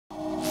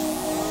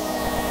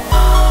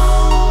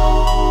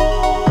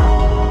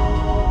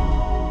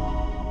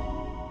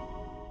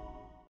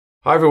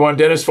Hi everyone,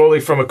 Dennis Foley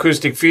from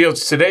Acoustic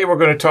Fields. Today we're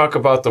going to talk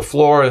about the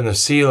floor and the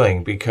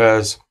ceiling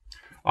because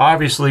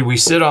obviously we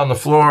sit on the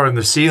floor and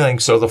the ceiling,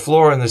 so the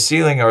floor and the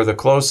ceiling are the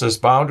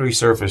closest boundary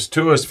surface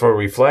to us for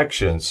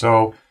reflection.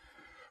 So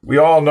we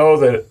all know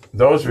that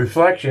those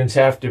reflections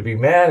have to be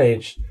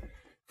managed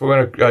if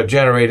we're going to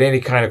generate any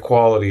kind of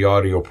quality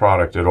audio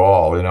product at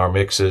all in our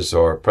mixes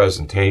or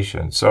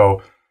presentation.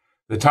 So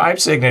the time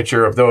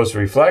signature of those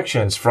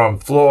reflections from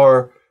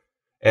floor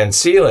and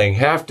ceiling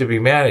have to be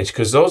managed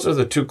because those are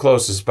the two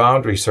closest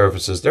boundary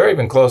surfaces. They're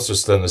even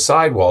closest than the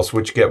sidewalls,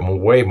 which get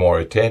way more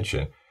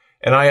attention.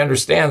 And I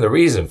understand the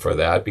reason for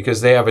that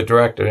because they have a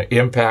direct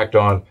impact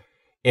on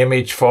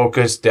image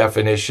focus,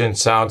 definition,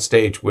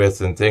 soundstage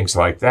width, and things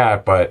like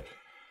that. But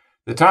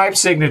the time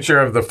signature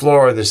of the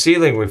floor or the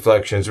ceiling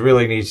reflections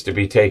really needs to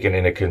be taken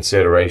into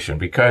consideration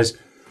because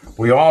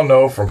we all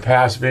know from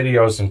past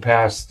videos and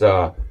past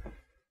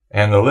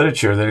and the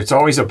literature that it's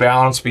always a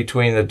balance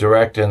between the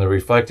direct and the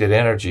reflected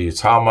energy. It's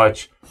how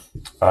much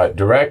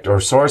direct or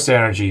source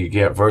energy you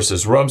get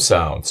versus room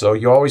sound. So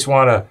you always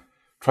want to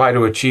try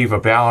to achieve a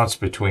balance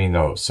between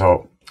those.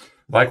 So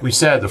like we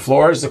said, the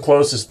floor is the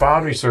closest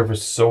boundary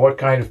surface. So what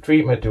kind of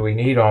treatment do we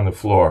need on the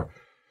floor?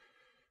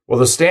 Well,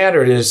 the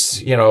standard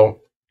is,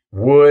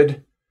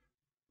 wood,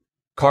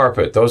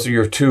 carpet. Those are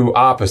your two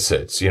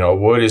opposites.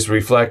 Wood is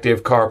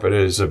reflective, carpet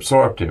is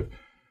absorptive.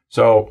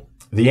 So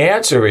the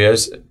answer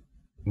is,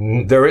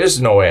 there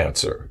is no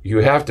answer. You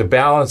have to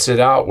balance it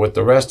out with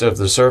the rest of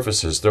the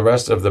surfaces, the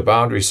rest of the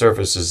boundary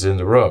surfaces in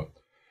the room.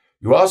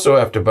 You also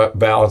have to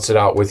balance it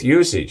out with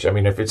usage. I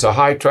mean, if it's a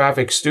high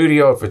traffic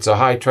studio, if it's a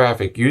high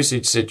traffic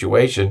usage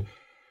situation,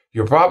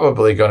 you're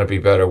probably going to be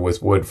better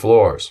with wood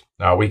floors.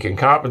 Now, we can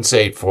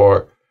compensate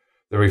for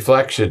the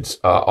reflections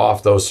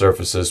off those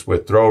surfaces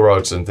with throw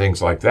rugs and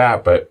things like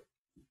that, but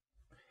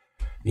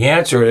the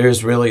answer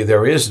is really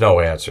there is no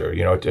answer.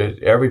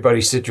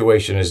 Everybody's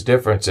situation is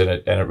different and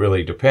it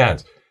really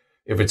depends.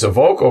 If it's a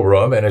vocal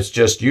room and it's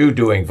just you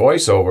doing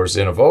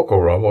voiceovers in a vocal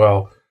room,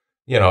 well,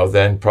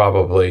 then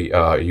probably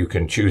you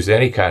can choose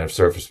any kind of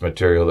surface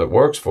material that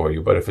works for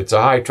you. But if it's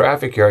a high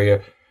traffic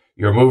area,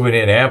 you're moving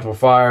in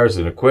amplifiers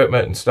and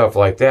equipment and stuff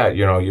like that,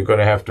 you're going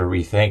to have to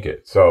rethink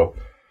it. So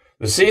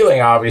the ceiling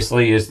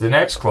obviously is the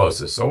next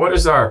closest. So what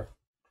is our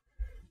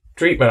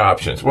treatment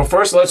options? Well,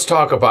 first, let's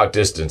talk about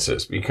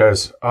distances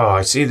because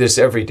I see this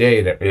every day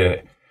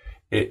and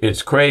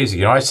it's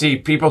crazy. I see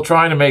people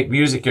trying to make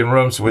music in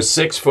rooms with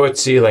 6-foot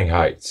ceiling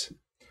heights.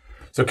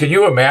 So can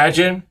you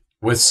imagine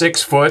with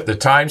 6 foot, the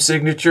time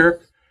signature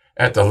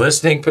at the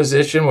listening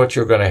position, what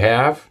you're going to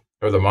have,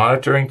 or the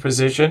monitoring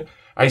position?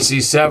 I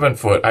see 7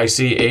 foot. I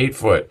see 8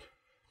 foot.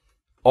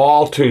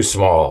 All too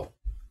small.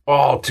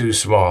 All too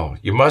small.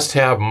 You must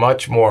have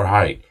much more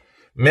height.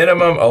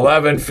 Minimum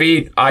 11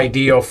 feet,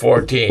 ideal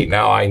 14.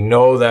 Now, I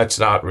know that's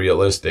not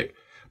realistic,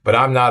 but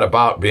I'm not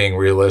about being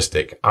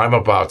realistic. I'm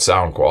about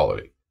sound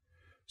quality.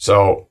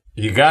 So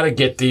you got to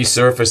get these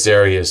surface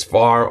areas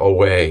far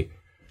away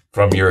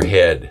from your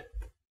head.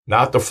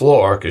 Not the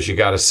floor, because you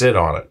got to sit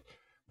on it,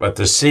 but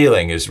the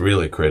ceiling is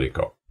really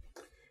critical.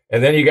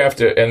 And then you have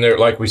to, and there,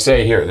 like we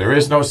say here, there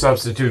is no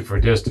substitute for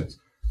distance.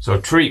 So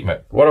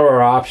treatment, what are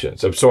our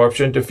options?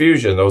 Absorption,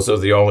 diffusion, those are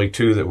the only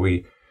two that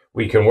we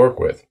can work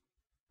with.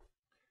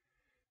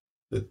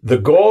 The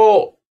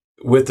goal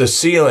with the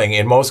ceiling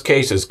in most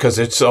cases, because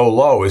it's so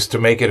low, is to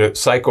make it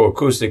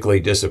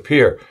psychoacoustically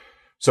disappear.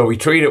 So we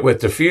treat it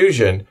with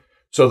diffusion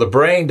so the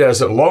brain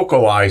doesn't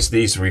localize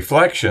these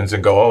reflections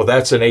and go, oh,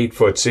 that's an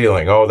 8-foot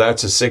ceiling. Oh,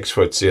 that's a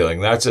 6-foot ceiling.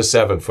 That's a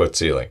 7-foot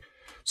ceiling.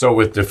 So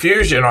with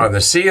diffusion on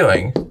the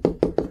ceiling,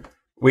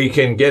 we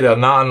can get a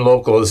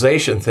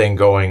non-localization thing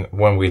going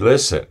when we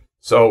listen.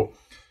 So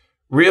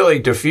really,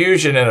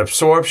 diffusion and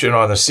absorption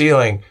on the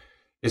ceiling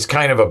is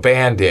kind of a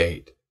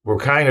Band-Aid. We're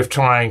kind of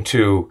trying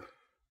to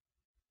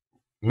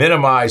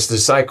minimize the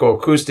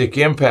psychoacoustic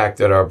impact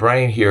that our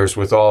brain hears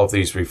with all of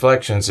these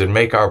reflections and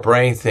make our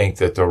brain think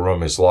that the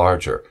room is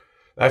larger.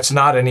 That's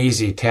not an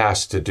easy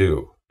task to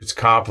do. It's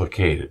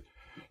complicated.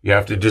 You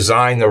have to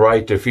design the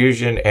right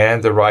diffusion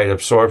and the right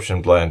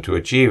absorption blend to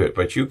achieve it,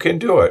 but you can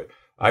do it.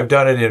 I've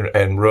done it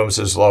in rooms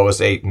as low as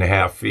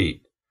 8.5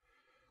 feet.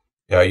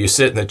 You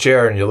sit in the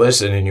chair and you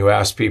listen and you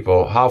ask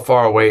people, how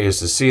far away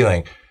is the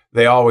ceiling?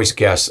 They always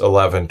guess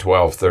 11,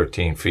 12,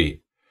 13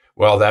 feet.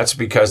 Well, that's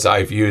because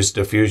I've used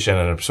diffusion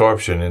and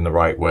absorption in the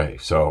right way.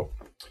 So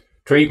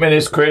treatment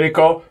is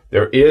critical.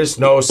 There is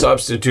no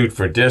substitute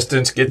for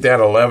distance. Get that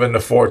 11 to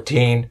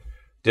 14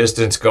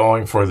 distance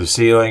going for the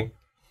ceiling.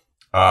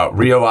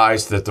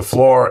 Realize that the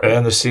floor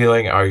and the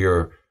ceiling are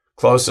your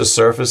closest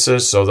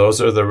surfaces. So those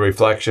are the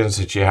reflections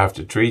that you have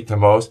to treat the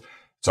most.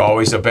 It's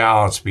always a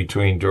balance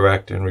between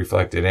direct and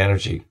reflected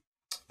energy.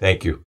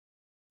 Thank you.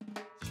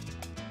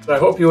 I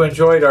hope you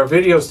enjoyed our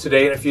videos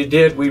today, and if you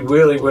did, we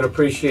really would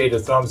appreciate a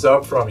thumbs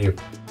up from you.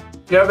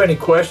 If you have any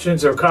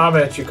questions or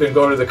comments, you can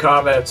go to the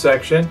comment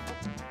section,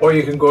 or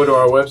you can go to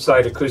our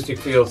website,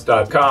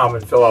 acousticfields.com,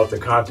 and fill out the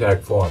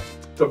contact form.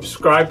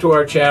 Subscribe to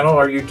our channel,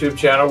 our YouTube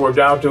channel. We're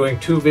now doing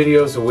 2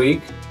 videos a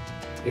week.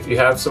 If you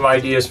have some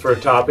ideas for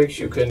topics,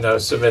 you can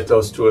submit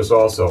those to us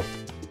also.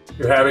 If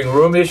you're having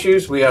room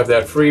issues, we have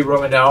that free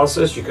room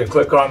analysis. You can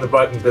click on the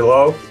button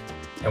below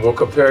and we'll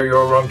compare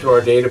your room to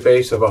our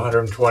database of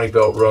 120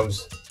 built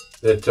rooms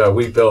that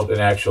we built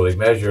and actually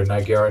measured, and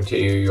I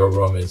guarantee you your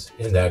room is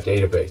in that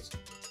database.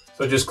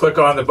 So just click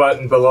on the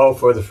button below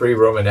for the free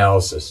room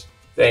analysis.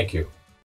 Thank you.